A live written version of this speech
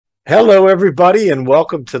Hello, everybody, and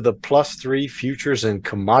welcome to the Plus3 Futures and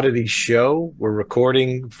Commodities Show. We're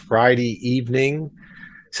recording Friday evening,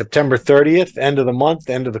 September 30th, end of the month,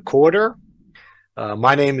 end of the quarter.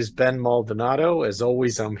 My name is Ben Maldonado. As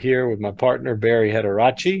always, I'm here with my partner, Barrie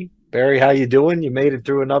Hederachi. Barrie, how you doing? You made it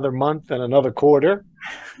through another month and another quarter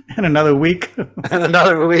And another week. and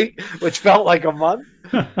another week, which felt like a month.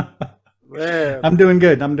 Man, I'm doing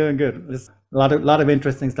good. I'm doing good. There's a lot of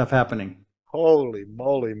interesting stuff happening. holy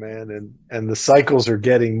moly, man. And the cycles are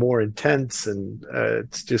getting more intense, and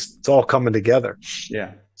it's all coming together.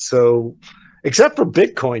 Yeah. So, except for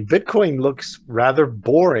Bitcoin looks rather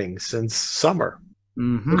boring since summer.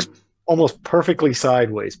 Looks Hmm. almost perfectly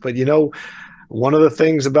sideways. But one of the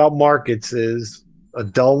things about markets is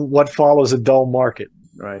what follows a dull market?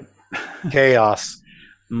 Right. Chaos.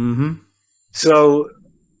 Hmm. So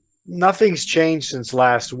nothing's changed since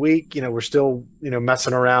last week. We're still,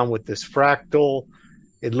 messing around with this fractal.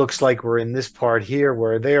 It looks like we're in this part here,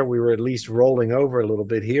 where there we were at least rolling over a little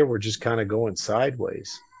bit. Here we're just kind of going sideways.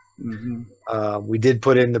 Hmm. We did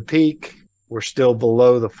put in the peak. We're still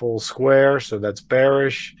below the full square, so that's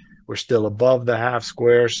bearish. We're still above the half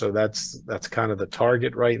square, so that's kind of the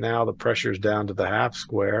target right now. The pressure's down to the half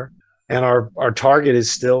square, and our target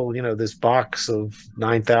is still, this box of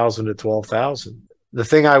 9,000 to 12,000. The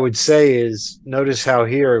thing I would say is, notice how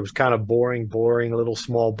here it was kind of boring, little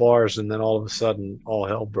small bars, and then all of a sudden all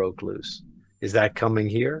hell broke loose. Is that coming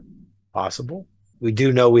here? Possible. We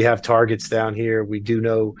do know we have targets down here. We do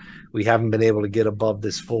know we haven't been able to get above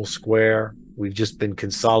this full square. We've just been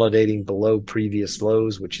consolidating below previous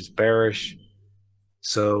lows, which is bearish.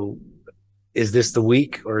 So is this the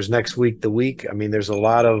week, or is next week the week? I mean, there's a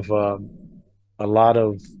lot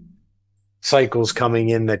of cycles coming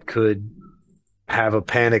in that could have a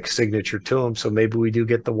panic signature to them. So maybe we do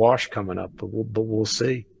get the wash coming up, but we'll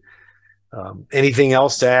see. Anything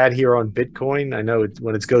else to add here on Bitcoin? I know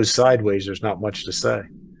when it goes sideways, there's not much to say.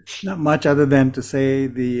 Not much other than to say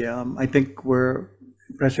I think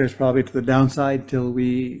pressure is probably to the downside till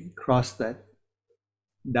we cross that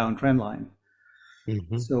downtrend line.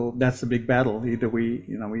 Mm-hmm. So that's the big battle. Either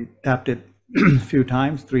we tapped it a few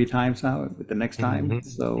times, 3 times now with the next Mm-hmm. time.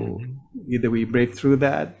 So Mm-hmm. either we break through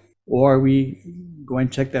that or we go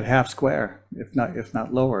and check that half square, if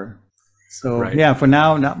not lower. So Right. yeah, for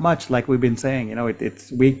now, not much. Like we've been saying,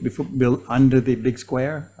 it's weak before built under the big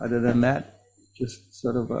square. Other than that, just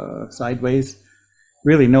sort of sideways.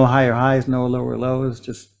 Really, no higher highs, no lower lows.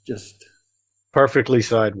 Just Perfectly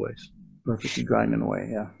sideways. perfectly grinding away.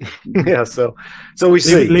 Yeah. Mhm. Yeah. So we Leave it.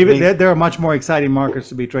 see. I Leave it. mean, There are much more exciting markets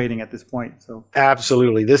to be trading at this point. So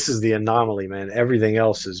absolutely. This is the anomaly, man. Everything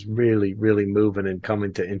else is really, really moving and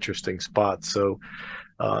coming to interesting spots. So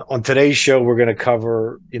on today's show, we're going to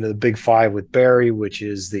cover, the big five with Barrie, which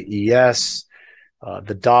is the ES,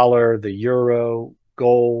 the dollar, the euro,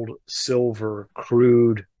 gold, silver,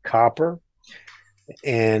 crude, copper.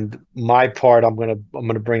 And my part, I'm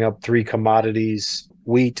gonna bring up three commodities: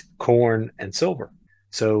 wheat, corn, and silver.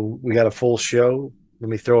 So we got a full show. Let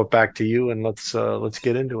me throw it back to you, and let's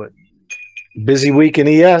get into it. Busy week in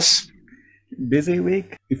ES. busy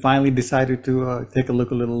week. We finally decided to take a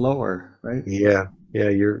look a little lower, right? Yeah, yeah.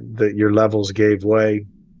 Your levels gave way.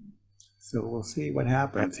 So we'll see what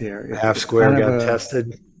happens here. Half It's square kind of got a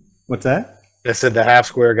tested. what's that? I said the half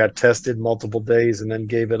square got tested multiple days and then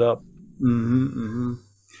gave it up. Hmm. Hmm.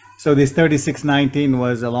 So this 3619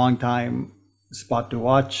 was a long time spot to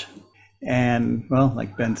watch. And well,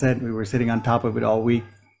 like Ben said, we were sitting on top of it all week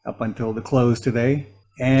up until the close today.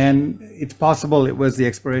 And it's possible it was the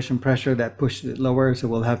expiration pressure that pushed it lower. So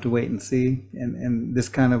we'll have to wait and see. And this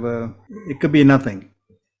kind of it could be nothing.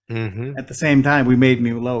 Mm-hmm. At the same time, we made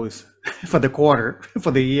new lows for the quarter,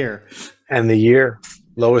 for the year. And the year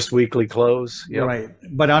lowest weekly close. Yep. Right.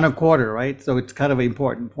 But on a quarter, right? So it's kind of an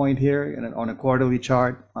important point here on a quarterly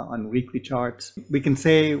chart, on weekly charts. We can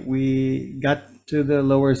say we got to the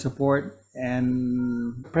lower support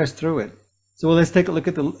and pressed through it. So let's take a look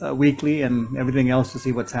at the weekly and everything else to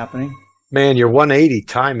see what's happening. Man, your 180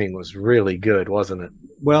 timing was really good, wasn't it?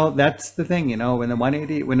 Well, that's the thing, when the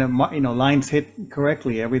 180, when the lines hit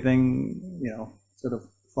correctly, everything, sort of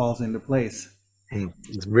falls into place.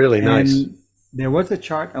 It's really nice. And there was a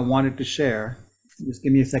chart I wanted to share. Just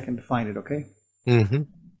give me a second to find it, okay? Mm-hmm.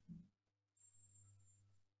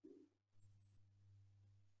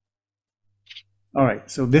 All right.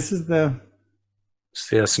 So this is the It's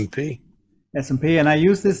the S&P. S&P, and I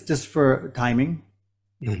use this just for timing.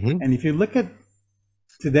 Mm-hmm. And if you look at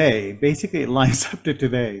today, basically it lines up to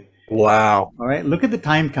today. Wow. All right. Look at the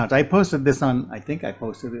time count. I posted this I think I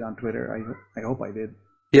posted it on Twitter. I hope I did.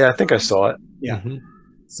 Yeah, I think I saw it. Yeah. Mm-hmm.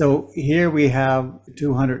 So here we have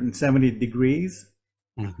 270 degrees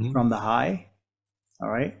Mm-hmm. from the high. All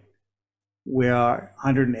right. We are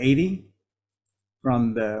 180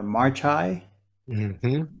 from the March high,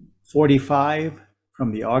 Mm-hmm. 45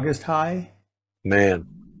 from the August high. Man,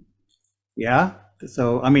 Yeah.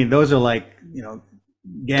 So, I mean, those are like, those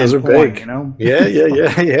gan are porn, big. Yeah, yeah,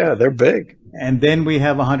 yeah, yeah. They're big. And then we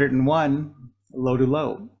have 101 low to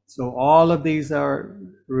low. So all of these are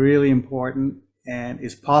really important, and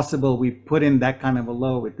it's possible we put in that kind of a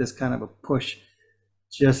low with this kind of a push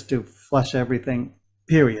just to flush everything,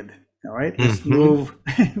 period. All right, let's Mm-hmm. move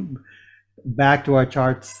back to our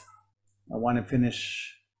charts. I want to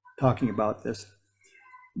finish talking about this.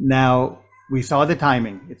 Now, we saw the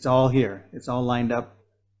timing. It's all here. It's all lined up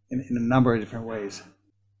in a number of different ways.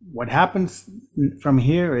 What happens from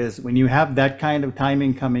here is when you have that kind of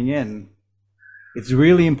timing coming in, it's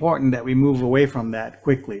really important that we move away from that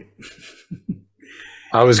quickly.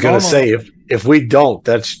 I was going to Normal, say, if we don't,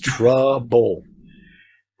 that's trouble.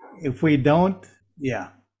 if we don't, yeah,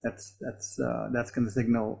 that's going to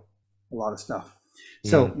signal a lot of stuff.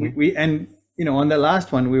 So Mm-hmm. we and on the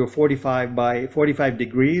last one we were 45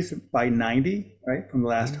 degrees by 90, right, from the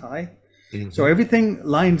last high. Mm-hmm. So everything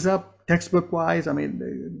lines up textbook wise. I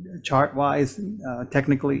mean, chart wise,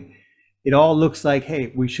 technically, it all looks like,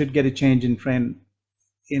 hey, we should get a change in trend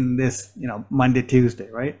in this, Monday,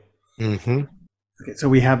 Tuesday, right? Mm-hmm. Okay, so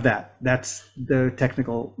we have that. That's the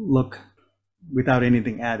technical look without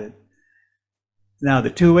anything added. Now,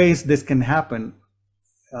 the two ways this can happen,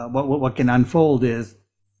 what can unfold is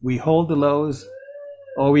we hold the lows,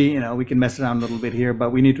 or we can mess around a little bit here,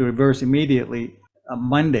 but we need to reverse immediately.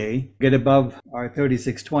 Monday, get above our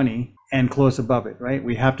 3620 and close above it, right?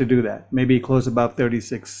 We have to do that. Maybe close above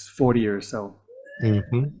 3640 or so.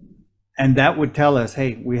 Mm-hmm. And that would tell us,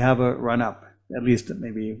 hey, we have a run up, at least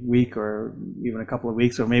maybe a week or even a couple of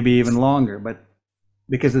weeks or maybe even longer. But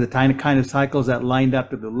because of the kind of cycles that lined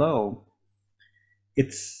up to the low,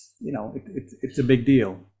 it's a big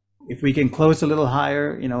deal. If we can close a little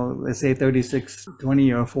higher, let's say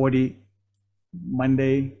 3620 or 40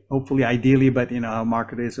 Monday, hopefully, ideally, but how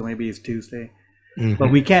market is, so maybe it's Tuesday. Mm-hmm. But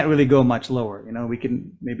we can't really go much lower. We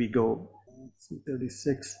can maybe go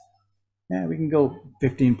 36. Yeah, we can go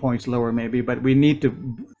 15 points lower maybe, but we need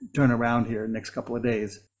to turn around here next couple of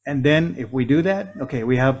days. And then if we do that, okay,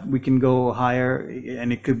 we can go higher,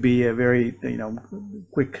 and it could be a very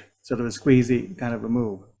quick sort of a squeezy kind of a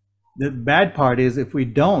move. The bad part is if we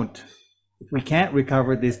can't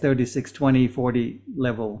recover this 36-20-40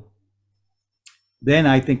 level, then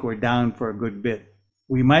I think we're down for a good bit.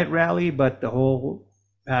 We might rally, but the whole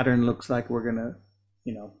pattern looks like we're gonna,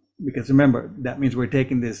 because remember, that means we're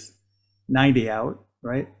taking this 90 out,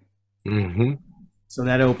 right? Mm-hmm. So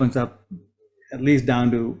that opens up at least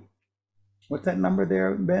down to, what's that number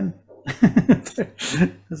there, Ben? It's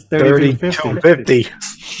 3250,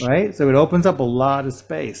 right? So it opens up a lot of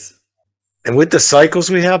space. And with the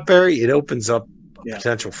cycles we have, Barry, it opens up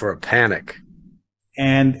potential for a panic.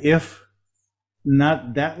 And if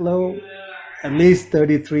not that low, at least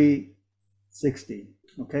 3360.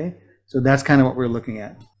 Okay, so that's kind of what we're looking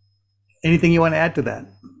at. Anything you want to add to that?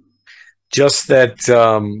 Just that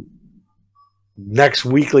next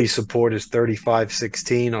weekly support is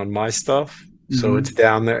 3516 on my stuff. So it's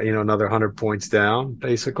down there, another 100 points down,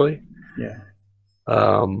 basically. Yeah.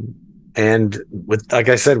 And with, like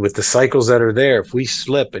I said, with the cycles that are there, if we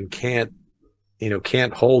slip and can't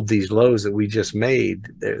hold these lows that we just made,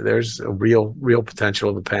 there's a real potential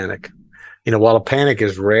of a panic. While a panic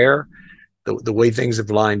is rare, the way things have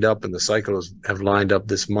lined up and the cycles have lined up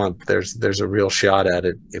this month, there's a real shot at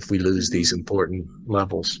it if we lose these important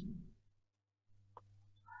levels.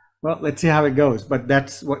 Well, let's see how it goes, but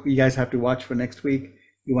that's what you guys have to watch for next week.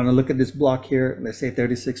 You want to look at this block here, let's say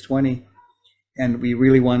 3620, and we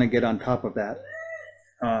really want to get on top of that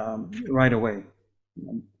right away.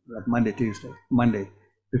 Monday,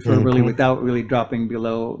 preferably without really dropping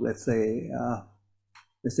below, let's say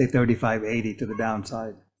 3580 to the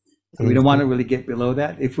downside. So we don't want to really get below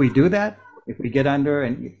that. If we do that, if we get under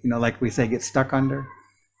and like we say, get stuck under,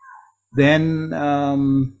 then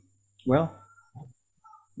well,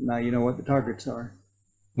 now you know what the targets are.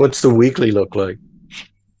 What's the weekly look like?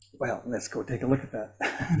 Well, let's go take a look at that.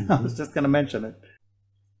 I was just going to mention it.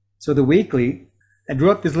 So the weekly, I drew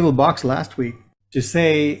up this little box last week to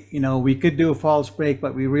say, we could do a false break,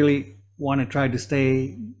 but we really want to try to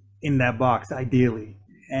stay in that box, ideally.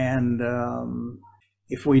 And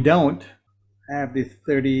if we don't, I have the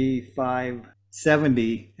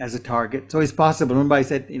 3570 as a target. So it's possible. Remember I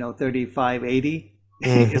said, 3580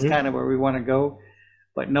 is kind of where we want to go.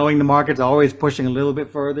 But knowing the market's always pushing a little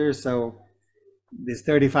bit further, so This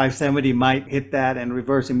 3570 might hit that and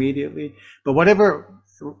reverse immediately. But whatever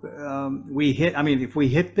we hit, I mean, if we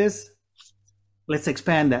hit this, let's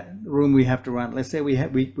expand that room we have to run. Let's say we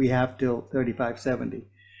have till 3570.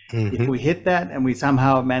 If we hit that and we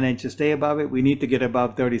somehow manage to stay above it, we need to get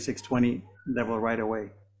above 3620 level right away,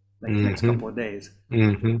 like the next couple of days.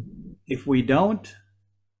 If we don't,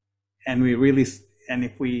 and we really, and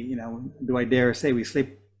if we, you know, do I dare say we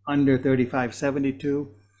slip under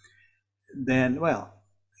 3572, then, well,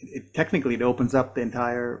 technically it opens up the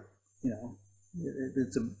entire, you know,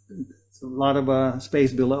 it's a lot of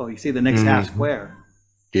space below. You see the next half square.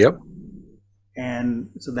 Yep. And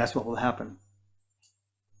so that's what will happen.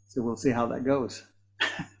 So we'll see how that goes.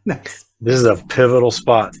 This is a pivotal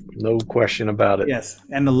spot, no question about it. Yes,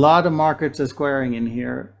 and a lot of markets are squaring in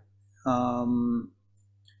here.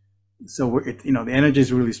 So you know, the energy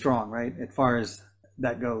is really strong, right, as far as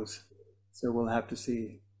that goes. So we'll have to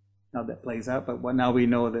see how that plays out. But now we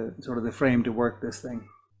know the sort of the frame to work this thing.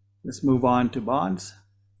 Let's move on to bonds.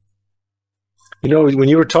 You know, when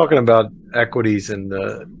you were talking about equities and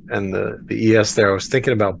the ES there, I was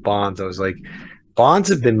thinking about bonds. I was like, bonds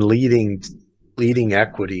have been leading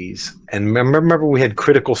equities. And remember we had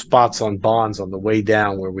critical spots on bonds on the way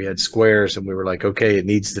down where we had squares and we were like, okay, it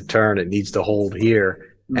needs to turn, it needs to hold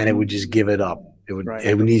here, and it would just give it up.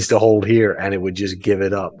 It needs to hold here and it would just give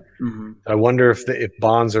it up. I wonder if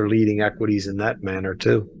bonds are leading equities in that manner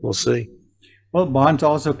too. We'll see. Well, bonds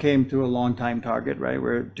also came to a long time target, right?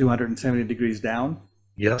 We're 270 degrees down.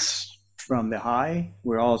 Yes. From the high.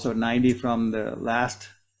 We're also 90 from the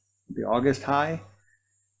August high.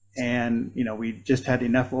 And, you know, we just had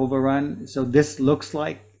enough overrun. So this looks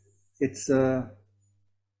like it's, you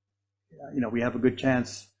know, we have a good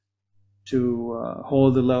chance to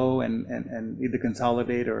hold the low and either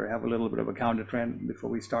consolidate or have a little bit of a counter trend before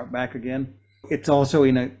we start back again. It's also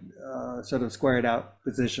in a sort of squared out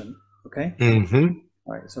position. Okay.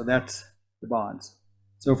 All right. So that's the bonds.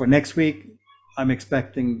 So for next week, I'm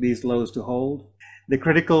expecting these lows to hold. The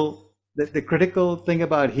critical thing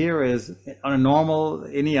about here is on a normal,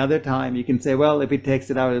 any other time, you can say, well, if it takes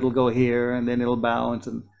it out, it'll go here and then it'll bounce.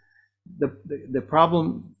 And the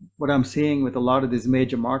problem, what I'm seeing with a lot of these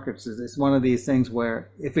major markets is it's one of these things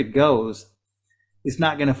where if it goes, it's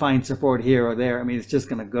not going to find support here or there. I mean, it's just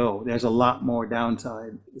going to go. There's a lot more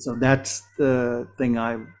downside. So that's the thing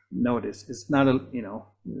I've noticed. It's not a, you know,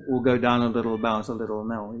 we'll go down a little, bounce a little.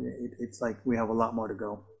 No, it's like we have a lot more to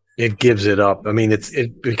go. It gives it up. I mean,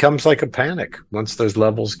 it becomes like a panic once those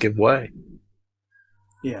levels give way.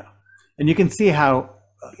 Yeah. And you can see how,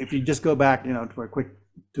 if you just go back, you know, to a quick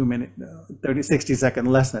 2-minute, 60-second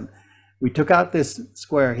lesson, we took out this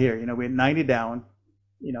square here, you know, we had 90 down,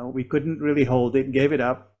 you know, we couldn't really hold it, gave it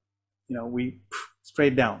up, you know, we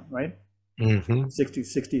straight down, right?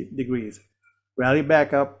 60 degrees. Rally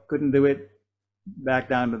back up, couldn't do it, back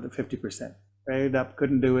down to the 50%. Rallied up,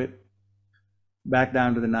 couldn't do it, back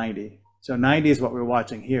down to the 90. So 90 is what we're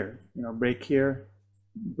watching here, you know, break here,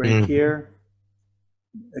 break here.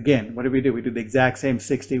 Again, what did we do? We did the exact same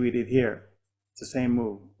 60 we did here. It's the same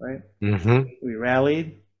move, right? We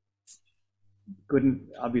rallied,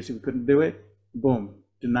 obviously we couldn't do it, boom,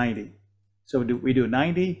 to 90. So we do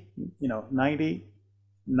 90, you know, 90,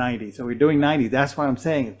 90. So we're doing 90. That's why I'm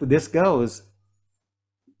saying if this goes,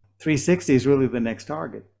 360 is really the next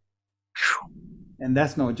target. And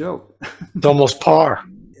that's no joke. It's almost par.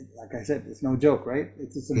 Like I said, it's no joke, right?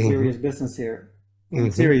 It's some serious business here,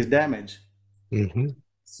 serious damage.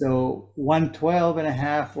 So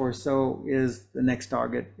 112.5 or so is the next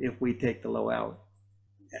target if we take the low out.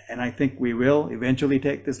 And I think we will eventually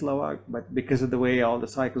take this low out, but because of the way all the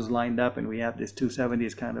cycles lined up and we have this 270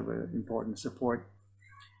 is kind of an important support.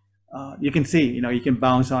 You can see, you know, you can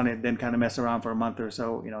bounce on it, then kind of mess around for a month or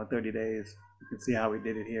so, you know, 30 days. You can see how we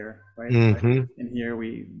did it here, right? And here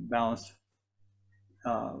we bounced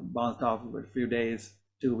off for a few days,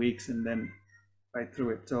 2 weeks, and then right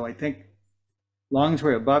through it. So I think long as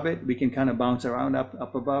we're above it, we can kind of bounce around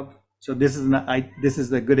up above. So this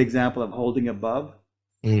is a good example of holding above.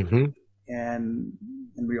 And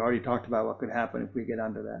we already talked about what could happen if we get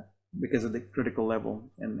under that because of the critical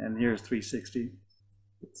level. And here's 360.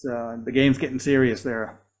 It's the game's getting serious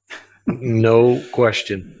there. No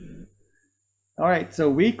question. All right, so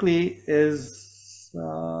weekly is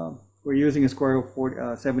we're using a square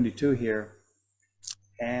of 72 here,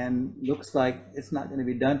 and looks like it's not going to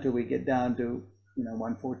be done till we get down to, you know,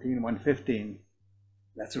 114, 115.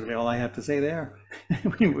 That's really all I have to say there.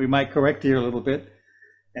 we might correct here a little bit,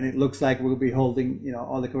 and it looks like we'll be holding, you know,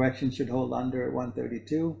 all the corrections should hold under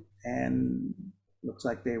 132, and looks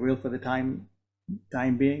like they will for the time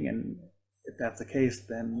being. And if that's the case,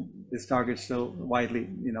 then this target's still widely,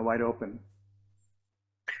 wide open.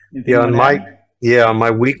 Anything Yeah, you on want to my add? yeah, on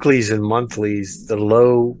my weeklies and monthlies, the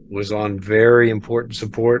low was on very important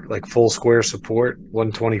support, like full square support,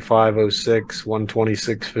 125.06,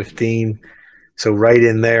 126.15. So right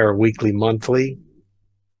in there, weekly, monthly.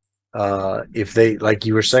 If they, like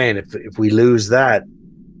you were saying, if we lose that,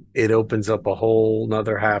 it opens up a whole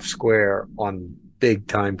nother half square on big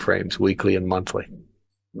time frames, weekly and monthly.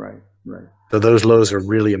 Right, right. So those lows are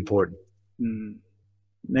really important. Mm.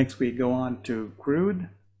 Next, we go on to crude,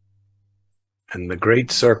 And the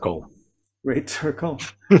great circle. great circle,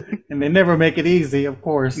 and they never make it easy, of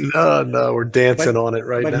course. No, no, we're dancing But on it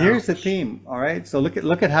right but now. here's the theme, all right? So look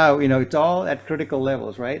at how, it's all at critical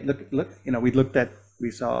levels, right? Look,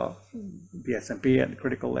 we saw the S&P at the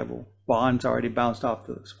critical level. Bonds already bounced off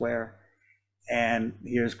to the square. And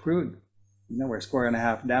here's crude. We're a square and a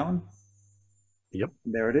half down. Yep.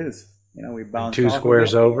 There it is. We And bounced two off of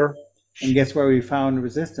squares it. over. And guess where we found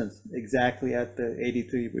resistance? Exactly at the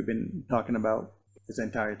 83 we've been talking about this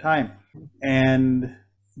entire time. And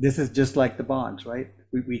this is just like the bonds, right?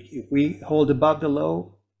 If we hold above the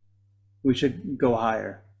low, we should go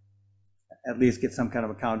higher, at least get some kind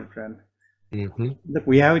of a counter trend. Mm-hmm. Look,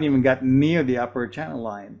 we haven't even got near the upper channel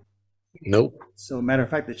line. Nope. So matter of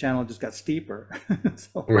fact, the channel just got steeper.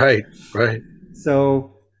 Right, right.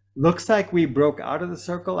 So looks like we broke out of the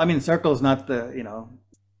circle. I mean, circle is not the,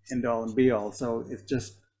 end all and be all. So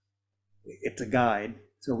it's a guide.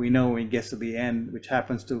 So we know when it gets to the end, which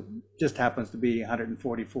just happens to be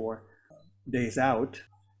 144 days out.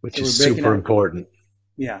 Which So is we're breaking super out. important.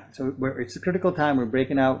 Yeah. So it's a critical time. We're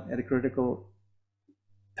breaking out at a critical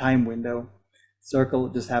time window. Circle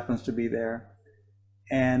just happens to be there.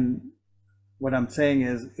 And what I'm saying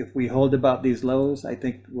is, if we hold above these lows, I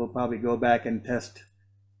think we'll probably go back and test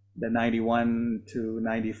the 91 to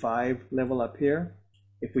 95 level up here.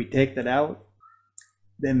 If we take that out,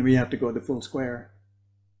 then we have to go the full square,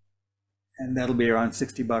 and that'll be around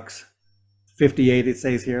 $60. 58 it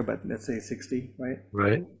says here, but let's say 60, right?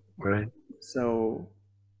 Right, right. So,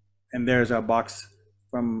 and there's our box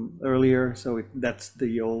from earlier. So that's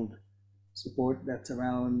the old support. That's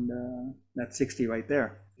around that's 60 right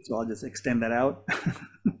there. So I'll just extend that out.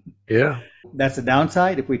 Yeah. That's the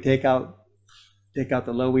downside. If we take out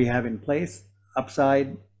the low we have in place,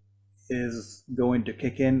 upside is going to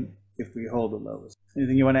kick in if we hold the lows.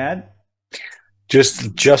 Anything you want to add?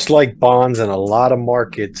 Just like bonds and a lot of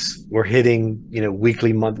markets, we're hitting,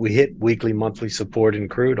 we hit weekly, monthly support in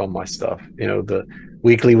crude on my stuff. The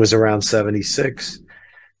weekly was around 76,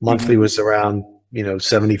 monthly was around,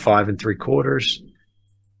 75 and 3/4.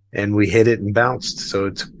 And we hit it and bounced.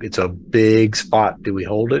 So it's a big spot. Do we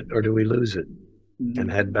hold it or do we lose it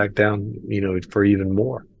and head back down, for even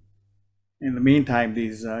more? In the meantime,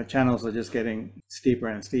 these channels are just getting steeper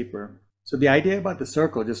and steeper. So the idea about the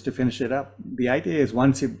circle, just to finish it up, the idea is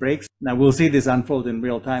once it breaks, now we'll see this unfold in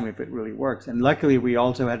real time if it really works. And luckily, we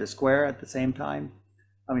also had a square at the same time.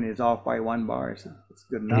 I mean, it's off by 1 bar, so it's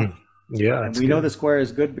good enough. Yeah. And we know the square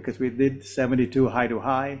is good because we did 72 high to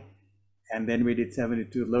high, and then we did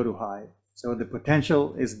 72 low to high. So the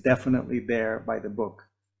potential is definitely there by the book.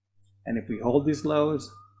 And if we hold these lows,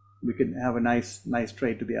 we can have a nice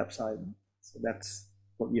trade to the upside. So that's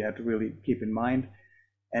what you have to really keep in mind.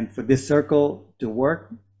 And for this circle to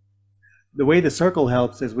work, the way the circle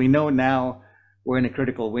helps is we know now we're in a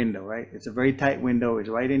critical window, right? It's a very tight window. It's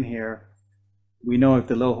right in here. We know if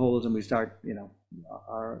the low holds and we start,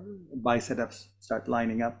 our buy setups start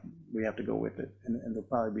lining up, we have to go with it. And it'll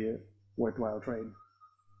probably be a worthwhile trade.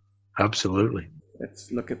 Absolutely.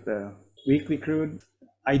 Let's look at the weekly crude.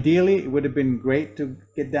 Ideally, it would have been great to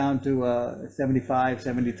get down to 75,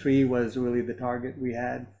 73 was really the target we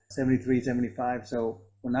had, 73, 75. So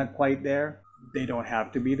we're not quite there. They don't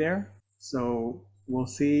have to be there. So we'll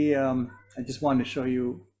see. I just wanted to show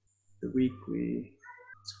you the weekly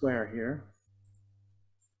square here.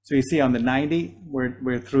 So you see on the 90,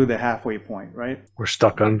 we're through the halfway point, right? We're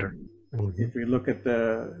stuck under. If we look at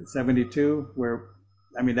the 72,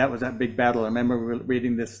 that was that big battle. I remember we were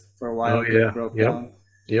reading this for a while. Oh, yeah. It broke down.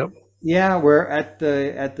 Yep. Yeah, we're at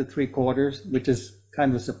the 3/4, which is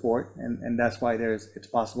kind of support, and that's why it's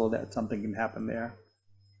possible that something can happen there.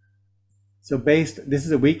 So this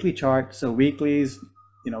is a weekly chart. So weeklies,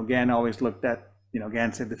 Gann always looked at,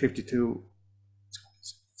 Gann said the 52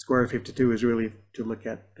 square 52 is really to look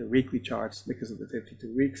at the weekly charts because of the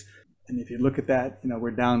 52 weeks. And if you look at that,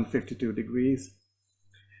 we're down 52 degrees.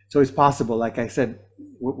 So it's possible, like I said,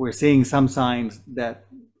 we're seeing some signs that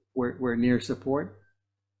we're near support.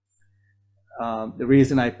 The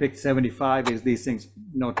reason I picked 75 is these things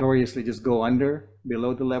notoriously just go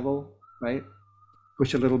below the level. right?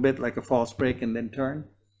 Push a little bit like a false break and then turn.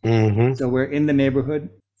 Mm-hmm. So we're in the neighborhood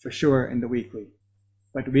for sure in the weekly,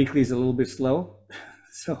 but weekly is a little bit slow.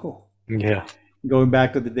 So Yeah. going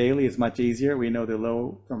back to the daily is much easier. We know the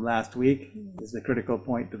low from last week is the critical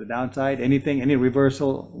point to the downside. Any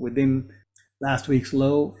reversal within last week's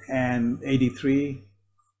low and 83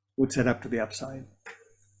 would set up to the upside.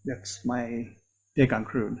 That's my take on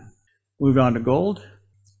crude. Move on to gold.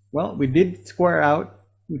 Well, we did square out.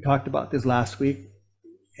 We talked about this last week,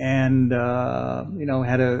 and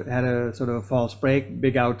had a sort of a false break,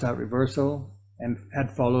 big outside reversal, and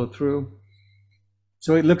had follow through.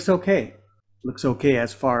 So it looks okay. Looks okay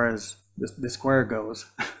as far as the square goes.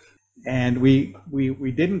 And we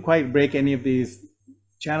didn't quite break any of these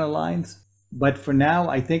channel lines, but for now,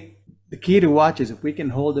 I think the key to watch is if we can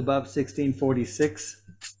hold above 1646,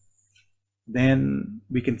 then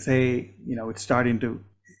we can say,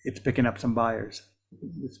 it's picking up some buyers.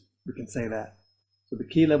 We can say that. So the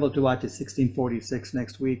key level to watch is 1646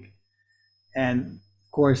 next week. And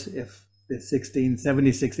of course, if the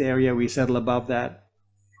 1676 area, we settle above that,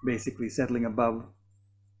 basically settling above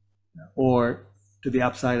or to the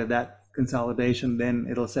upside of that consolidation, then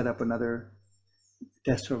it'll set up another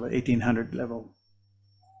test for the 1800 level.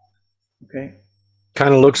 Okay.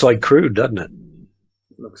 Kind of looks like crude, doesn't it?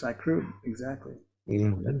 Looks like crude, exactly.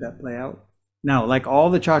 Mm-hmm. Let that play out. Now, like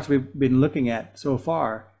all the charts we've been looking at so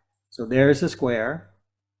far, so there's a square.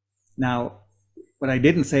 Now, what I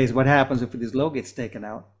didn't say is what happens if this low gets taken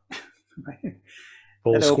out. Right?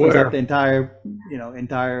 Full that square. opens up the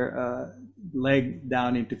entire leg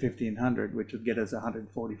down into 1500, which would get us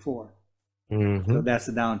 144. Mm-hmm. So that's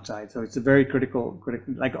the downside. So it's a very critical.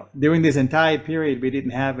 Like during this entire period, we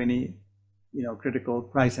didn't have any, critical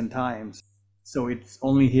price and times. So it's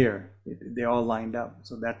only here. They're all lined up.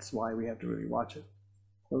 So that's why we have to really watch it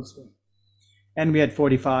closely. And we had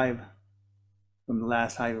 45 from the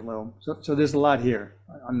last high to low. So there's a lot here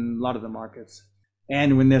on a lot of the markets.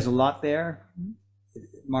 And when there's a lot there, the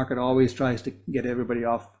market always tries to get everybody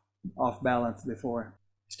off balance before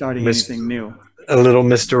starting anything new. A little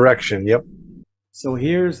misdirection. Yep. So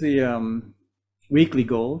here's the weekly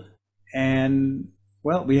gold. And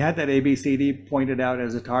well, we had that ABCD pointed out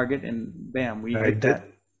as a target, and bam, we hit that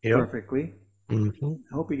perfectly. Mm-hmm.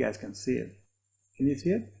 I hope you guys can see it. Can you see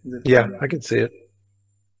it? Yeah, I can see it.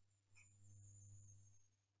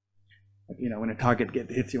 When a target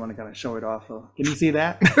hits, you want to kind of show it off. Can you see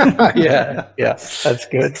that? yeah, that's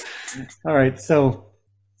good. All right, so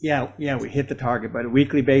yeah, we hit the target, but a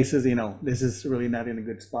weekly basis, this is really not in a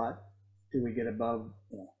good spot till we get above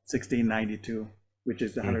 1692, which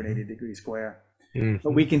is the 180 degree square. Mm-hmm.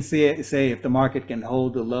 But we can say if the market can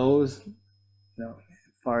hold the lows,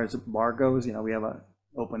 as far as the bar goes, we have a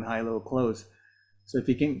open, high, low, close. So if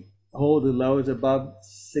you can hold the lows above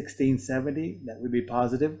 1670, that would be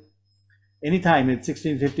positive. Anytime at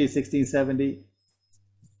 1650, 1670,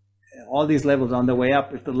 all these levels on the way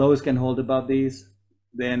up, if the lows can hold above these,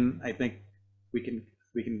 then I think we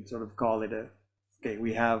can sort of call it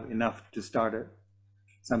we have enough to start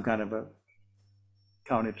some kind of a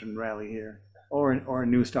counter trend rally here, or a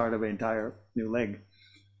new start of an entire new leg.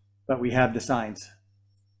 But we have the signs.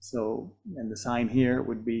 So, and the sign here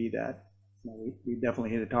would be that we definitely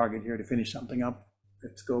hit a target here to finish something up.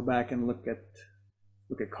 Let's go back and look at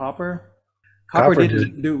copper. Copper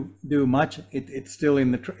didn't do much. It's still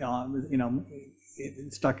in the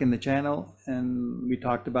it's stuck in the channel, and we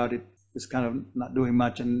talked about it. It's kind of not doing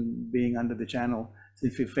much and being under the channel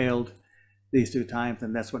since we failed these two times,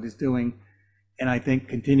 and that's what it's doing. And I think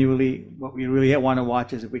continually, what we really want to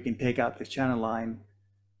watch is if we can take out this channel line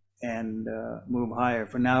and move higher.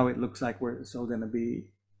 For now, it looks like we're still going to be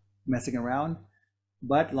messing around,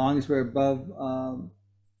 but long as we're above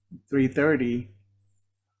 330.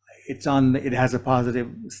 It has a positive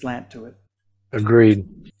slant to it. Agreed.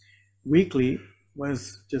 Weekly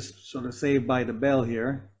was just sort of saved by the bell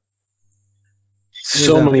here.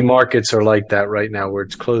 So many markets are like that right now, where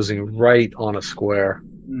it's closing right on a square.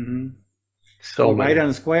 Mm-hmm. So right on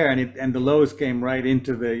the square, and the lows came right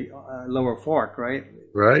into the lower fork, right?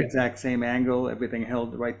 Right. Exact same angle, everything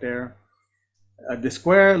held right there. The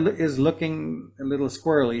square is looking a little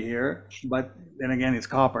squirrely here, but then again, it's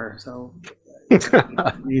copper, so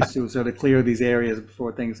needs to sort of clear these areas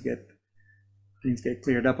before things get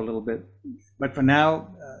cleared up a little bit. But for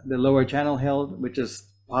now, the lower channel held, which is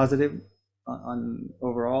positive on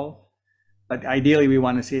overall. But ideally, we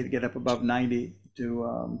want to see it get up above 90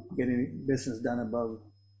 to get any business done above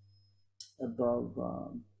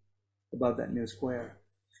that new square.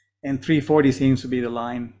 And 340 seems to be the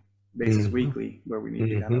line basis weekly where we need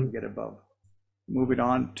to kind of get above. Move it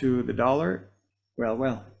on to the dollar.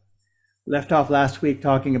 Well. left off last week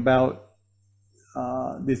talking about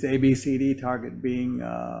this ABCD target being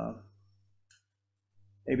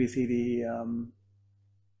ABCD,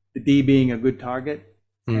 the D being a good target,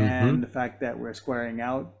 and the fact that we're squaring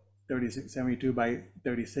out 36.72 by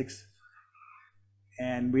 36.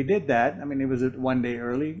 And we did that. I mean, it was 1 day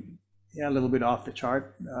early, yeah, a little bit off the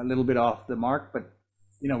chart, a little bit off the mark, but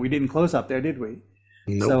we didn't close up there, did we?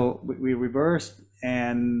 Nope. So we reversed,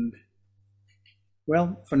 and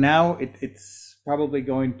well, for now, it's probably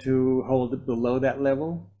going to hold below that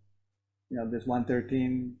level. This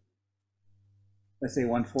 113, let's say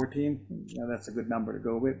 114, that's a good number to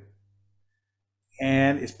go with.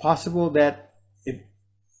 And it's possible that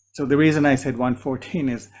so the reason I said 114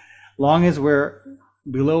 is, long as we're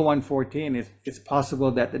below 114, it's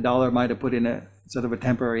possible that the dollar might have put in a sort of a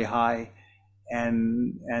temporary high,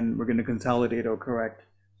 and we're going to consolidate or correct.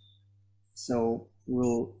 So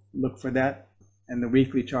we'll look for that, and the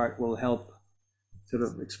weekly chart will help sort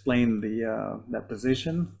of explain that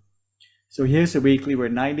position. So here's the weekly. We're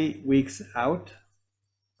 90 weeks out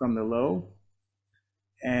from the low,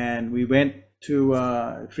 and we went to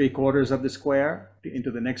 3/4 of the square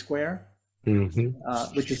into the next square,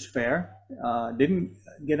 which is fair. Didn't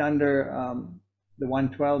get under the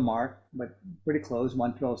 112 mark, but pretty close.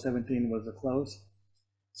 112.17 was the close.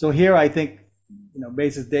 So here, I think,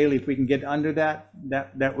 basis daily, if we can get under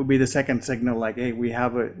that would be the second signal, like, hey, we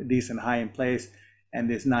have a decent high in place, and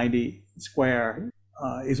this 90 square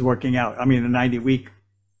is working out. I mean, the 90 week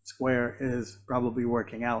square is probably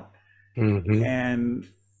working out. And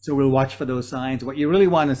so we'll watch for those signs. What you really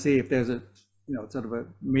want to see, if there's a sort of a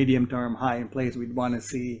medium term high in place, we'd want to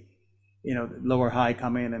see the lower high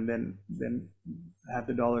come in, and then have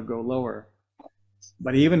the dollar go lower.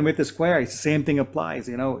 But even with the square, it's the same thing applies.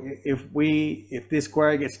 If this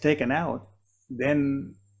square gets taken out,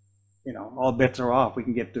 then all bets are off. We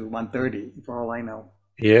can get to 130 for all I know.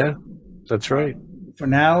 Yeah, that's right. For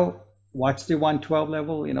now, watch the 112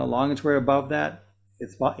 level. Long as we're above that,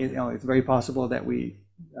 it's very possible that we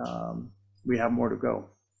have more to go.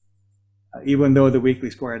 Even though the weekly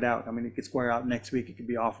squared out, I mean, it could square out next week. It could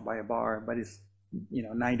be off by a bar, but it's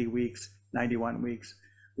 90 weeks, 91 weeks.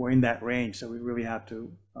 We're in that range, so we really have to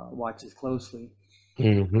watch this closely.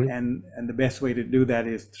 And the best way to do that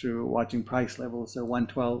is through watching price levels. So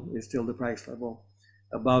 112 is still the price level.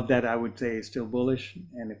 Above that, I would say, is still bullish,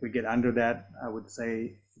 and if we get under that, I would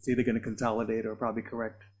say it's either going to consolidate or probably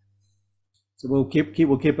correct. So we'll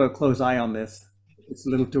keep a close eye on this. It's a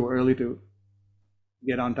little too early to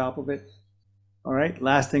get on top of it. All right,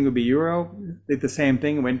 last thing would be euro. Did the same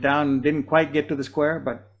thing, went down, didn't quite get to the square,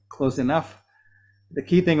 but close enough. The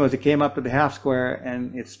key thing was it came up to the half square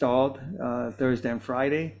and it stalled Thursday and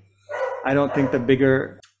Friday. I don't think the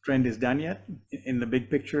bigger trend is done yet in the big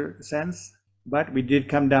picture sense, but we did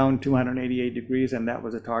come down 288 degrees, and that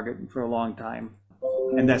was a target for a long time.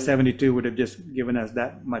 And that 72 would have just given us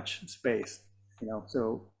that much space,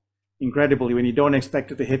 so incredibly, when you don't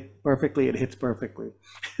expect it to hit perfectly, it hits perfectly.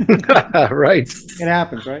 Right. It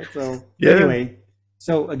happens, right? So yeah. Anyway,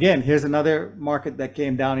 so again, here's another market that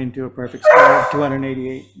came down into a perfect square,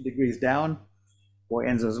 288 degrees down. Boy,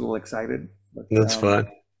 Enzo's a little excited. But, that's fine.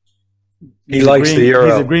 He likes the euro.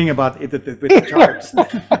 He's agreeing about it with the charts.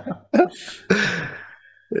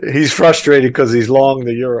 He's frustrated because he's long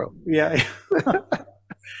the euro. Yeah.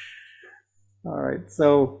 All right.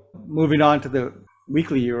 So moving on to the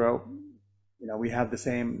weekly euro, we have the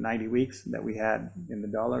same 90 weeks that we had in the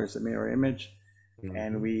dollar as a mirror image.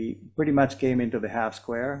 And we pretty much came into the half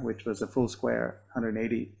square, which was a full square,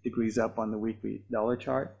 180 degrees up on the weekly dollar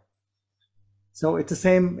chart. So it's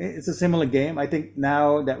a similar game. I think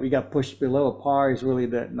now that we got pushed below, a par is really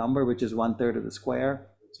the number, which is 1/3 of the square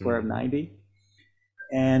of 90.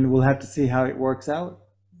 And we'll have to see how it works out.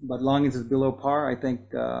 But long as it's below par, I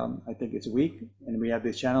think it's weak, and we have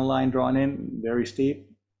this channel line drawn in, very steep.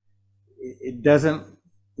 It doesn't,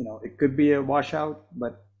 it could be a washout,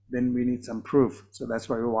 but then we need some proof. So that's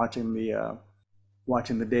why we're watching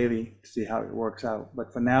the daily to see how it works out.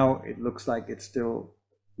 But for now, it looks like it's still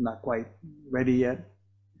not quite ready yet,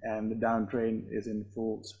 and the downtrend is in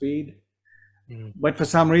full speed. But for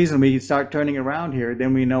some reason, we start turning around here,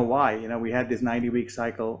 then we know why. We had this 90-week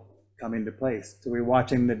cycle come into place. So we're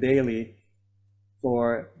watching the daily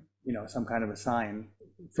for, some kind of a sign,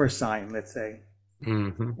 first sign, let's say.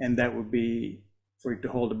 And that would be for it to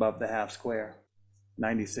hold above the half square,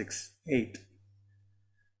 96.8.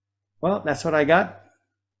 Well, that's what I got.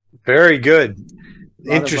 Very good.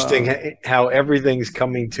 Interesting how everything's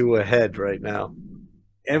coming to a head right now.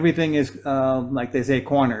 Everything is, like they say,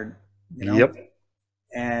 cornered. Yep.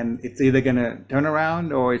 And it's either going to turn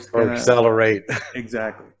around or it's going to accelerate.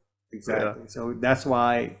 Exactly. Exactly. So that's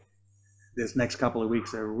why this next couple of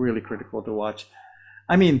weeks are really critical to watch.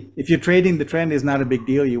 I mean, if you're trading, the trend is not a big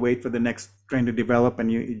deal. You wait for the next trend to develop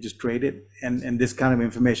and you just trade it. And this kind of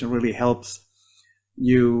information really helps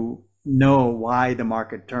you know why the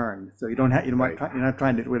market turned. So you don't have, you're not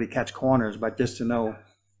trying to really catch corners, but just to know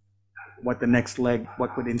what the next leg,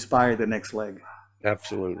 what would inspire the next leg.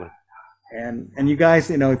 Absolutely. And you guys,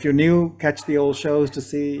 if you're new, catch the old shows to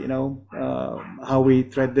see, how we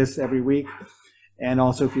thread this every week. And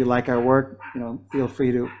also, if you like our work, feel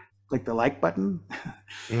free to click the like button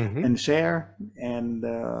and share and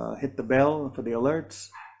hit the bell for the alerts,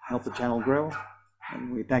 help the channel grow.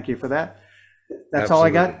 And we thank you for that. That's all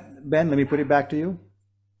I got. Ben, let me put it back to you.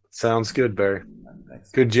 Sounds good, Barry.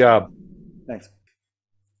 Thanks. Good job. Thanks.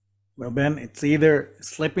 Well, Ben, it's either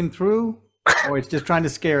slipping through or it's just trying to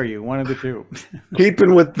scare you, one of the two.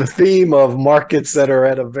 Keeping with the theme of markets that are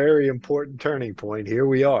at a very important turning point, here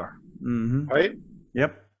we are. Right?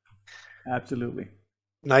 Yep. Absolutely.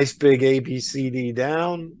 Nice big ABCD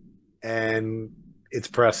down, and it's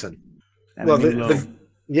pressing. And well,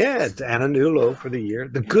 yeah, and a new low for the year.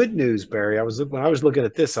 The good news, Barry, when I was looking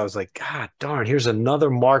at this, I was like, God darn, here's another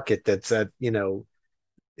market that's at,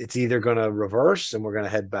 it's either going to reverse and we're going to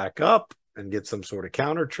head back up and get some sort of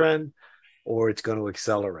counter trend, or it's going to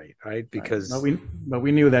accelerate, right? Because but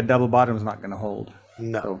we knew that double bottom is not going to hold.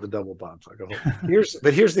 No, so. The double bottom's not going to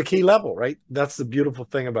hold. Here's the key level, right? That's the beautiful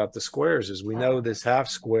thing about the squares is we know this half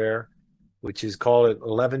square, which is called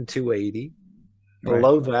 11,280.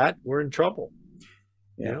 Below that, we're in trouble.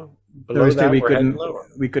 Yeah. Below Thursday that,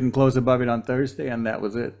 we couldn't close above it on Thursday, and that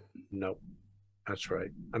was it. Nope. That's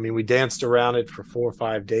right. I mean, we danced around it for 4 or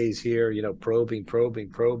 5 days here, probing.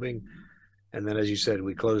 And then, as you said,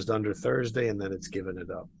 we closed under Thursday, and then it's given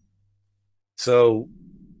it up. So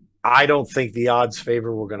I don't think the odds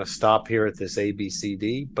favor we're going to stop here at this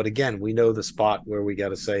ABCD. But again, we know the spot where we got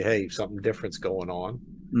to say, hey, something different's going on.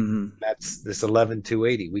 That's this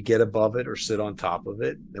 11,280. We get above it or sit on top of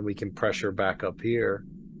it, then we can pressure back up here,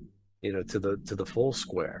 to the full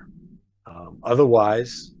square.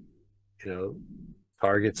 Otherwise,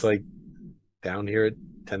 targets like down here at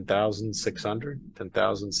 10,600,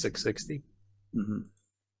 10,660.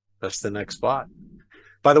 That's the next spot.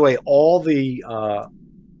 By the way, all the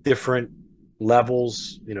different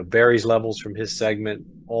levels, Barry's levels from his segment,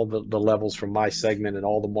 all the levels from my segment, and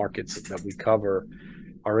all the markets that we cover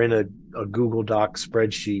are in a Google Doc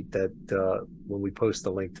spreadsheet that when we post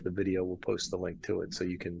the link to the video, we'll post the link to it so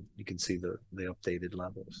you can see the updated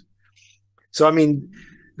levels. So, I mean,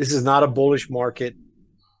 this is not a bullish market.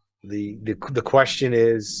 The question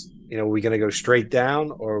is, are we going to go straight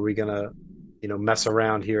down, or are we going to, mess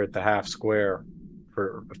around here at the half square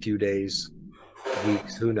for a few days,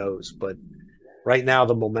 weeks, who knows? But right now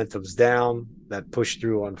the momentum's down. That push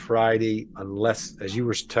through on Friday, unless, as you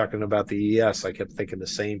were talking about the ES, I kept thinking the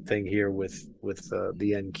same thing here with the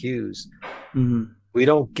NQs. We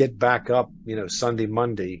don't get back up, Sunday,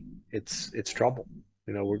 Monday, it's trouble.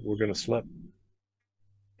 We're going to slip.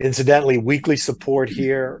 Incidentally, weekly support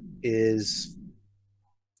here is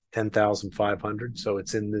 10,500, so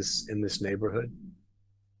it's in this neighborhood.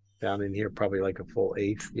 Down in here, probably like a full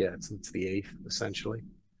eighth. Yeah, it's the eighth essentially.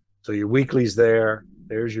 So your weekly's there.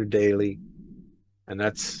 There's your daily. And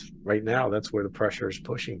that's right now, that's where the pressure is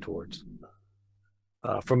pushing towards.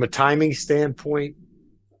 From a timing standpoint,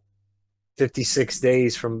 56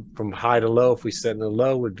 days from high to low, if we set in the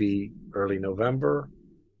low, would be early November.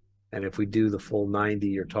 And if we do the full 90,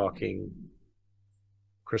 you're talking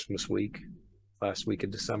Christmas week, last week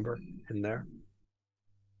of December in there.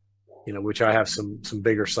 Which I have some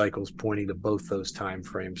bigger cycles pointing to both those time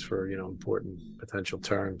frames for, important potential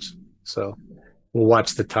turns. So we'll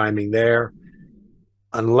watch the timing there.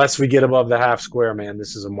 Unless we get above the half square, man,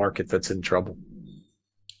 this is a market that's in trouble.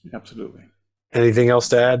 Absolutely. Anything else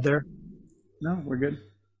to add there? No, we're good.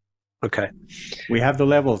 Okay. We have the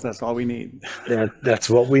levels. That's all we need. That's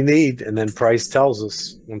what we need. And then price tells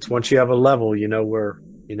us once you have a level, where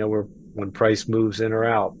when price moves in or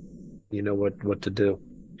out, what to do.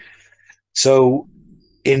 So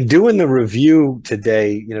in doing the review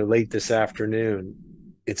today, late this afternoon,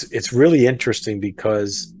 it's really interesting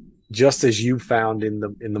because just as you found in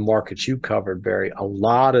the markets you covered, Barry, a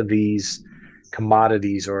lot of these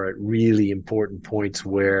commodities are at really important points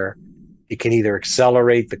where it can either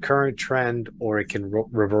accelerate the current trend or it can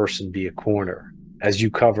reverse and be a corner. As you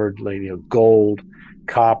covered, gold,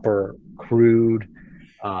 copper, crude,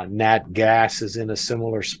 nat gas is in a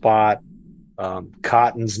similar spot.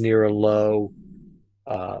 Cotton's near a low.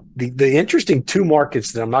 The interesting two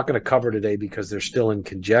markets that I'm not going to cover today because they're still in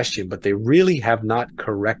congestion, but they really have not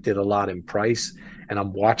corrected a lot in price, and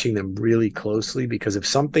I'm watching them really closely, because if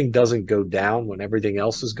something doesn't go down when everything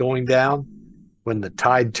else is going down, when the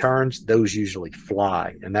tide turns, those usually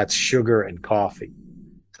fly, and that's sugar and coffee.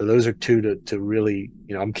 So those are two to really,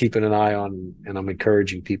 I'm keeping an eye on, and I'm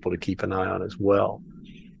encouraging people to keep an eye on as well.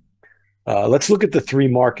 Let's look at the three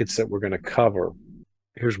markets that we're going to cover.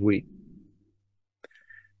 Here's wheat.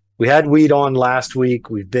 We had wheat on last week.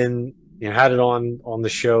 We've been, had it on the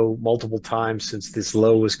show multiple times since this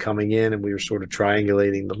low was coming in, and we were sort of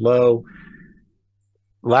triangulating the low.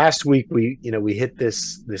 Last week we hit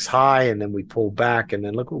this high, and then we pulled back, and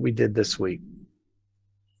then look what we did this week.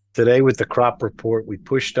 Today with the crop report, we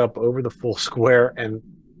pushed up over the full square, and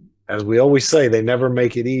as we always say, they never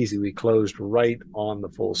make it easy. We closed right on the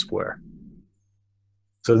full square.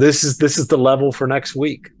 So this is the level for next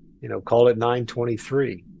week. Call it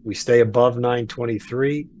 923. We stay above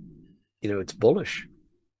 923, it's bullish.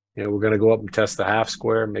 We're going to go up and test the half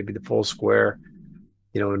square, maybe the full square,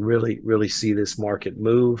 and really see this market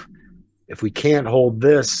move. If we can't hold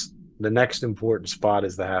this, the next important spot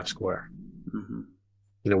is the half square. Mm-hmm.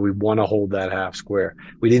 We want to hold that half square.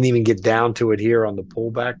 We didn't even get down to it here on the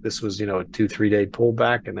pullback. This was, a 2-3 day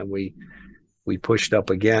pullback, and then we pushed up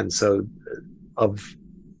again. So of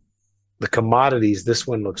the commodities, this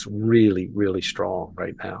one looks really, really strong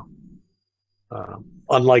right now.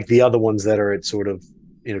 Unlike the other ones that are at sort of,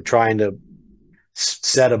 trying to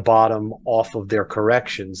set a bottom off of their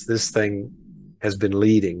corrections, this thing has been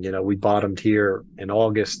leading. We bottomed here in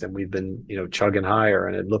August, and we've been, chugging higher,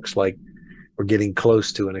 and it looks like we're getting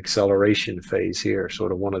close to an acceleration phase here,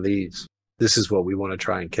 sort of one of these. This is what we want to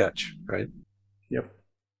try and catch, right? Yep.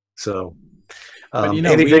 So, but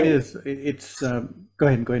anything? Go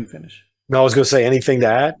ahead and finish. No, I was going to say, anything to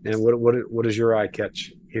add? And what is your eye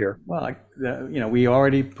catch here? Well, we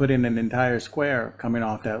already put in an entire square coming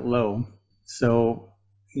off that low. So,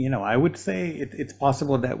 I would say it's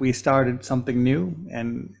possible that we started something new,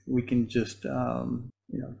 and we can just,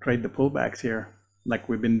 trade the pullbacks here like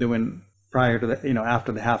we've been doing prior to the,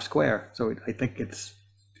 after the half square. So I think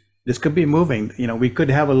this could be moving. We could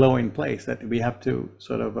have a low in place that we have to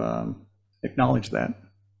sort of acknowledge that.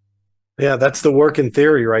 Yeah, that's the work in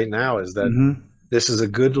theory right now, is that this is a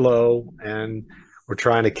good low, and we're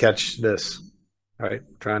trying to catch this, right?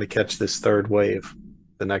 Trying to catch this third wave,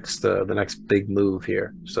 the next big move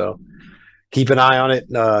here. So keep an eye on it.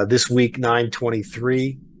 This week,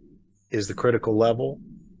 923 is the critical level.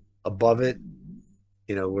 Above it,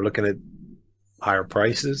 we're looking at higher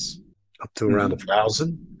prices up to around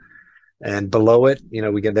 1,000, and below it,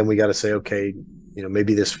 we got to say, okay,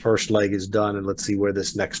 maybe this first leg is done, and let's see where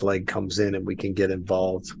this next leg comes in, and we can get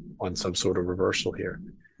involved on some sort of reversal here.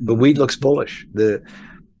 But wheat looks bullish. The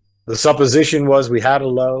supposition was we had a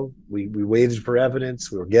low, we waited for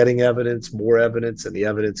evidence, we were getting evidence, more evidence, and the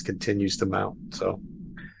evidence continues to mount. So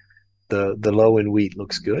the low in wheat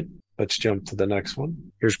looks good. Let's jump to the next one.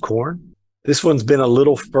 Here's corn. This one's been a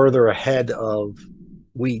little further ahead of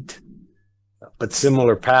wheat, but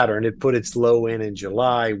similar pattern. It put its low in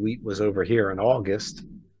July. Wheat was over here in August,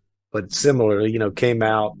 but similarly, came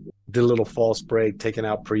out, did a little false break, taking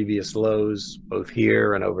out previous lows, both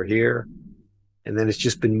here and over here. And then it's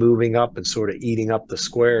just been moving up and sort of eating up the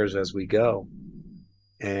squares as we go.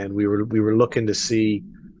 And we were looking to see,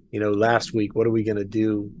 last week, what are we going to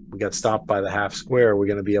do? We got stopped by the half square. We're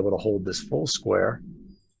going to be able to hold this full square.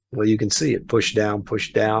 Well, you can see it push down,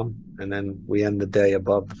 and then we end the day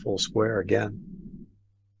above the full square again.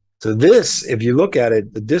 So this, if you look at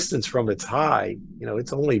it, the distance from its high,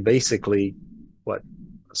 it's only basically, what,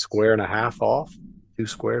 a square and a half off, 2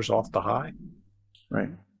 squares off the high. Right.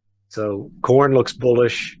 So corn looks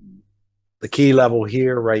bullish. The key level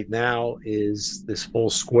here right now is this full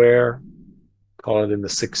square, call it in the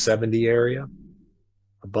 670 area.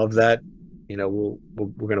 Above that,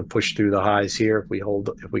 we're going to push through the highs here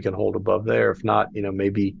if we can hold above there. If not,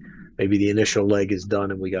 maybe the initial leg is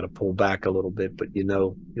done and we got to pull back a little bit, but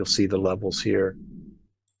you'll see the levels here,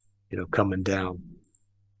 coming down.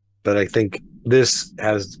 But I think this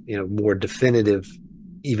has, more definitive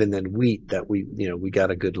even than wheat that we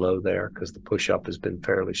got a good low there, because the push up has been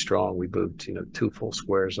fairly strong. We moved, 2 full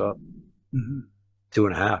squares up,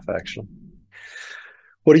 2.5 actually.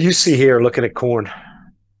 What do you see here looking at corn?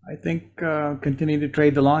 I think continue to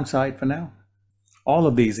trade the long side for now. All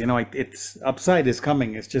of these, it's upside is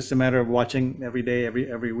coming. It's just a matter of watching every day,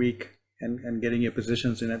 every week, and getting your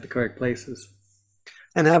positions in at the correct places.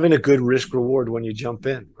 And having a good risk reward when you jump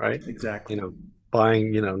in, right? Exactly.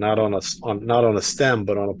 Buying, not on a stem,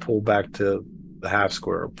 but on a pullback to the half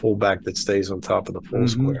square, a pullback that stays on top of the full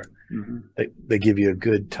square. They give you a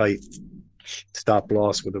good tight stop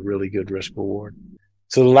loss with a really good risk reward.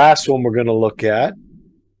 So the last one we're going to look at,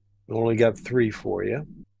 we only got three for you.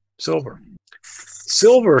 Silver.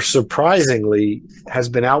 Silver, surprisingly, has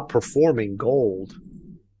been outperforming gold,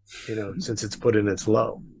 since it's put in its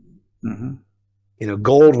low. Mm-hmm.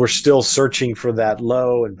 Gold, we're still searching for that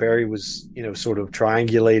low, and Barrie was, sort of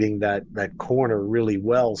triangulating that corner really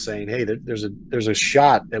well, saying, hey, there's a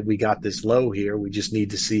shot that we got this low here. We just need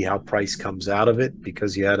to see how price comes out of it,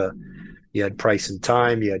 because you had price and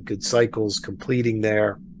time, you had good cycles completing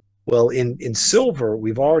there. Well, in silver,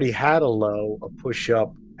 we've already had a low, a push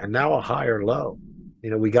up, and now a higher low.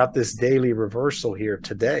 We got this daily reversal here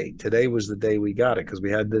today. Today was the day we got it, because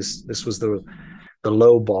we had this was the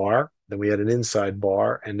low bar, then we had an inside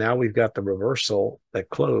bar, and now we've got the reversal that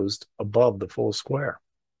closed above the full square.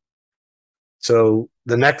 So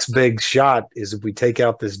the next big shot is if we take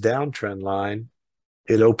out this downtrend line,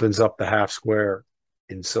 it opens up the half square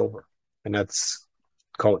in silver. And that's,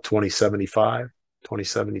 call it 2075,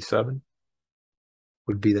 2077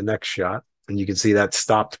 would be the next shot. And you can see that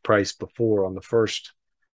stopped price before on the first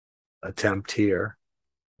attempt here.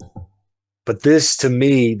 But this, to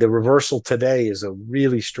me, the reversal today is a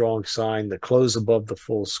really strong sign. The close above the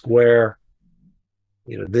full square.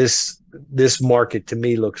 This market to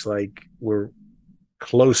me looks like we're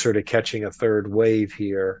closer to catching a third wave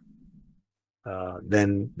here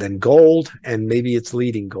than gold, and maybe it's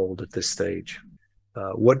leading gold at this stage.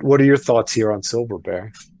 What are your thoughts here on silver,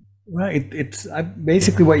 Barrie? Well, it's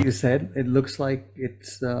basically what you said. It looks like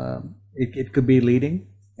it could be leading,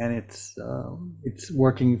 and it's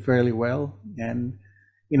working fairly well. And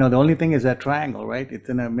the only thing is that triangle, right? It's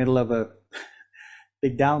in the middle of a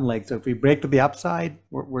big down leg. So if we break to the upside,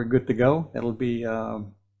 we're good to go. That'll be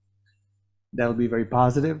very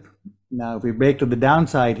positive. Now, if we break to the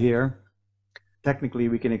downside here, technically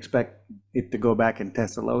we can expect it to go back and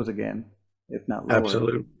test the lows again, if not lower.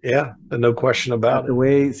 Absolutely. Yeah, no question about it. The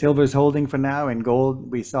way silver's holding for now, and gold,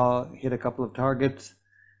 we saw hit a couple of targets.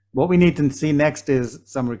 What we need to see next is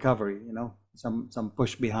some recovery, some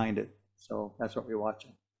push behind it. So that's what we're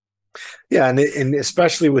watching. Yeah, and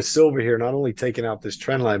especially with silver here, not only taking out this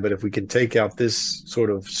trend line, but if we can take out this sort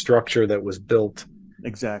of structure that was built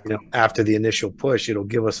exactly after the initial push, it'll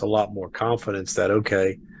give us a lot more confidence that,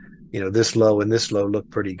 okay, this low and this low look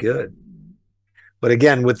pretty good. But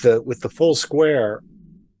again, with the full square,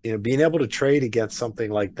 being able to trade against something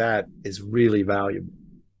like that is really valuable.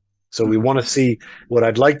 So we want to see, what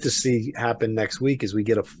I'd like to see happen next week is we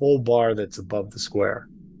get a full bar that's above the square.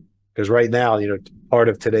 Because right now, part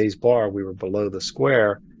of today's bar, we were below the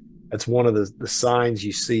square. That's one of the signs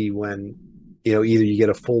you see when, either you get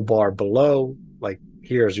a full bar below, like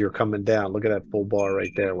here as you're coming down. Look at that full bar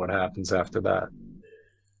right there. What happens after that?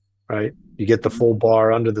 Right? You get the full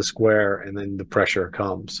bar under the square, and then the pressure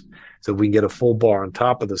comes. So if we can get a full bar on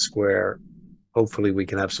top of the square, hopefully we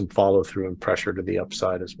can have some follow through and pressure to the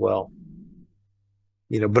upside as well.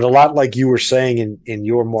 But a lot like you were saying in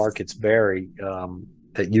your markets, Barrie,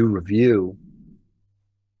 that you review,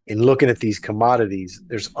 in looking at these commodities,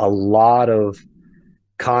 there's a lot of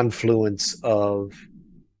confluence of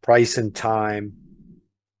price and time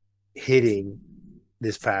hitting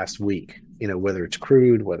this past week. Whether it's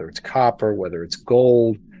crude, whether it's copper, whether it's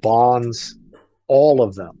gold, bonds, all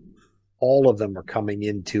of them are coming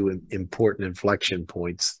into important inflection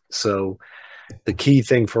points. So the key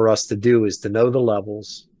thing for us to do is to know the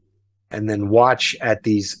levels and then watch at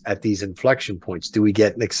these inflection points. Do we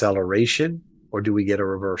get an acceleration or do we get a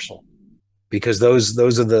reversal? Because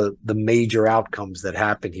those are the major outcomes that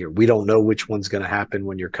happen here. We don't know which one's going to happen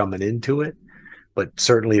when you're coming into it. But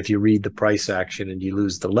certainly if you read the price action and you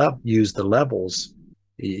use the levels,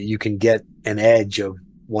 you can get an edge of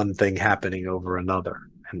one thing happening over another.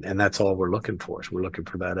 And that's all we're looking for. Is we're looking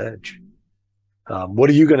for that edge. What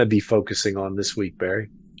are you going to be focusing on this week, Barrie?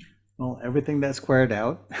 Well, everything that squared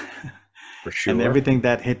out. For sure. And everything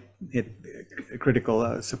that hit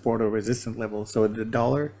critical support or resistance level. So the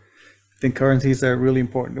dollar, I think currencies are really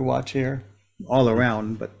important to watch here all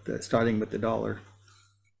around, but starting with the dollar.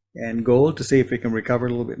 And gold to see if we can recover a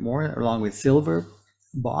little bit more, along with silver.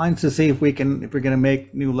 Bonds to see if we're going to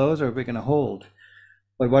make new lows or if we're going to hold.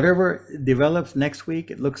 But whatever develops next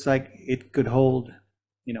week, it looks like it could hold,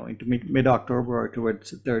 into mid-October or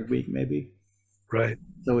towards the third week maybe. Right.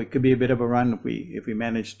 So it could be a bit of a run if we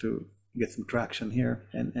manage to get some traction here.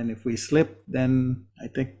 And if we slip, then I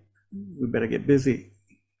think we better get busy.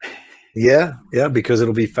 Yeah, because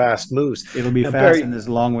it'll be fast moves. It'll be fast, Barrie, and there's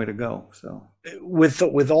a long way to go. So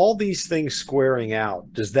with all these things squaring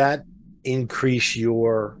out, does that increase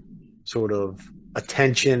your sort of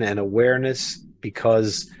attention and awareness?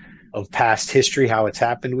 Because of past history, how it's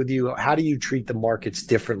happened with you? How do you treat the markets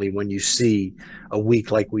differently when you see a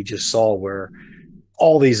week like we just saw, where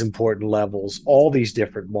all these important levels, all these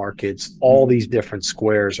different markets, all these different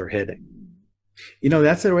squares are hitting? You know,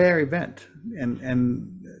 that's a rare event,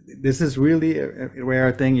 and this is really a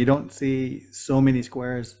rare thing. You don't see so many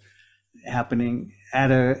squares happening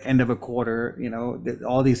at a end of a quarter. You know,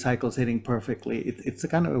 all these cycles hitting perfectly. It's a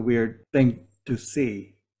kind of a weird thing to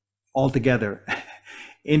see altogether.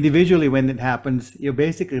 Individually, when it happens, you're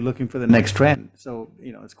basically looking for the next trend. So,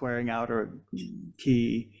 you know, squaring out or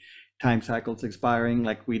key time cycles expiring,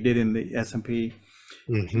 like we did in the S&P.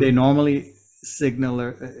 They normally signal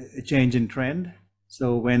a change in trend.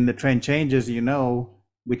 So when the trend changes, you know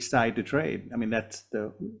which side to trade. I mean, that's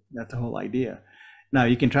the whole idea. Now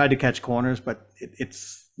you can try to catch corners, but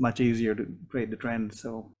it's much easier to trade the trend.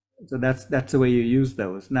 So that's the way you use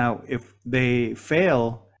those. Now, if they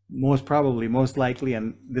fail, most likely,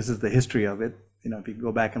 and this is the history of it, you know, if you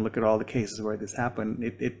go back and look at all the cases where this happened,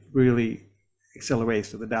 it really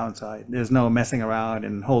accelerates to the downside. There's no messing around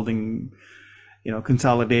and holding, you know,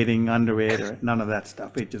 consolidating under it, or none of that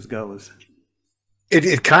stuff. It just goes.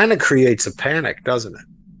 It kind of creates a panic, doesn't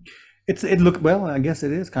it? Well, I guess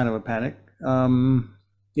it is kind of a panic.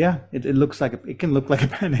 Yeah, it looks like it can look like a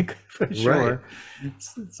panic for sure. Right.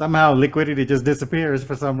 Somehow liquidity just disappears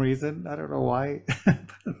for some reason. I don't know why.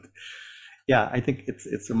 But yeah, I think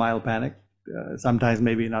it's a mild panic. Sometimes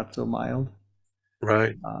maybe not so mild.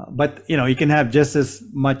 Right. But you know, you can have just as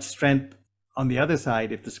much strength on the other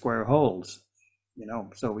side if the square holds. You know,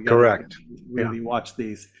 so we gotta really watch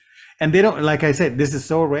these. And they don't, like I said, this is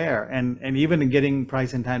so rare, and even getting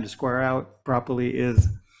price and time to square out properly is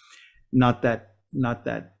not that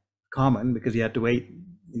common, because you have to wait.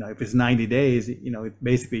 You know, if it's 90 days, you know,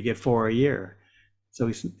 basically you get 4 a year,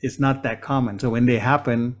 so it's not that common. So when they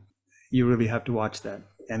happen, you really have to watch that.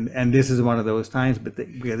 And this is one of those times,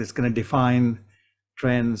 because it's going to define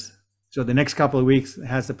trends. So the next couple of weeks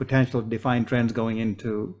has the potential to define trends going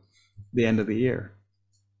into the end of the year,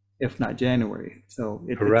 if not January. So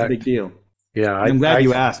it's a big deal. Yeah, I'm glad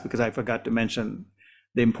you asked, because I forgot to mention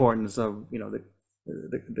the importance of, you know,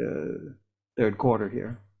 the third quarter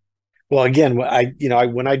here. Well, again,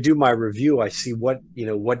 when I do my review, I see what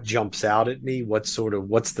jumps out at me, what's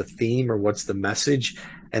the theme or what's the message.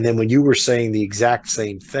 And then when you were saying the exact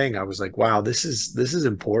same thing, I was like, wow, this is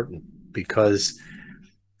important, because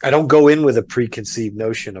I don't go in with a preconceived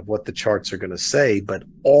notion of what the charts are going to say, but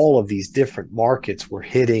all of these different markets were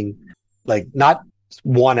hitting, like, not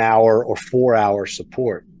 1 hour or 4 hour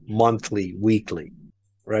support, monthly, weekly,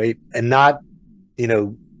 right? And not, you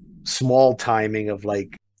know, small timing of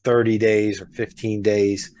like 30 days or 15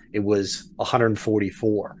 days. It was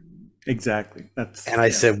 144. Exactly. I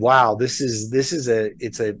said, wow,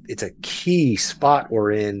 it's a key spot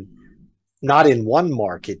we're in, not in one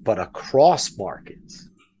market, but across markets.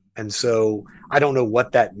 And so I don't know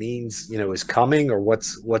what that means, you know, is coming, or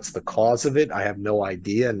what's the cause of it. I have no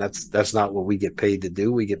idea. And that's not what we get paid to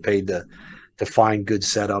do. We get paid to find good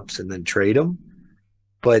setups and then trade them.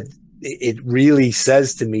 But it really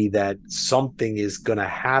says to me that something is going to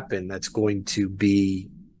happen that's going to be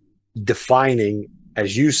defining,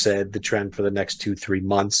 as you said, the trend for the next 2-3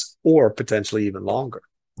 months, or potentially even longer.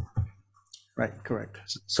 Right. Correct.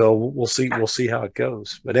 So we'll see how it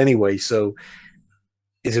goes. But anyway, so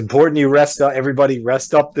it's important you rest up. Everybody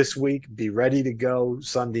rest up this week. Be ready to go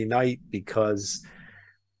Sunday night, because,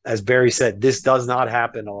 as Barrie said, this does not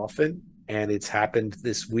happen often, and it's happened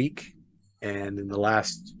this week. And in the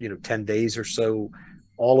last 10 days or so,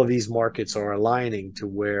 all of these markets are aligning to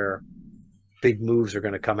where big moves are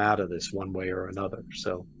going to come out of this one way or another.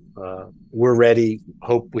 So we're ready.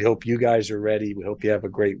 We hope you guys are ready. We hope you have a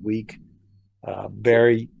great week.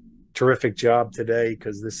 Barrie, terrific job today,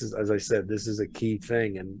 because this is, as I said, this is a key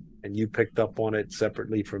thing, and you picked up on it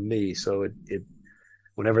separately from me. So it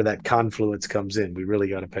whenever that confluence comes in, we really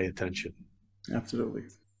got to pay attention. Absolutely.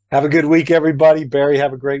 Have a good week, everybody. Barrie,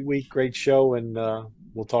 have a great week. Great show, and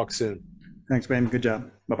we'll talk soon. Thanks, Ben. Good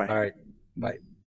job. Bye-bye. All right. Bye.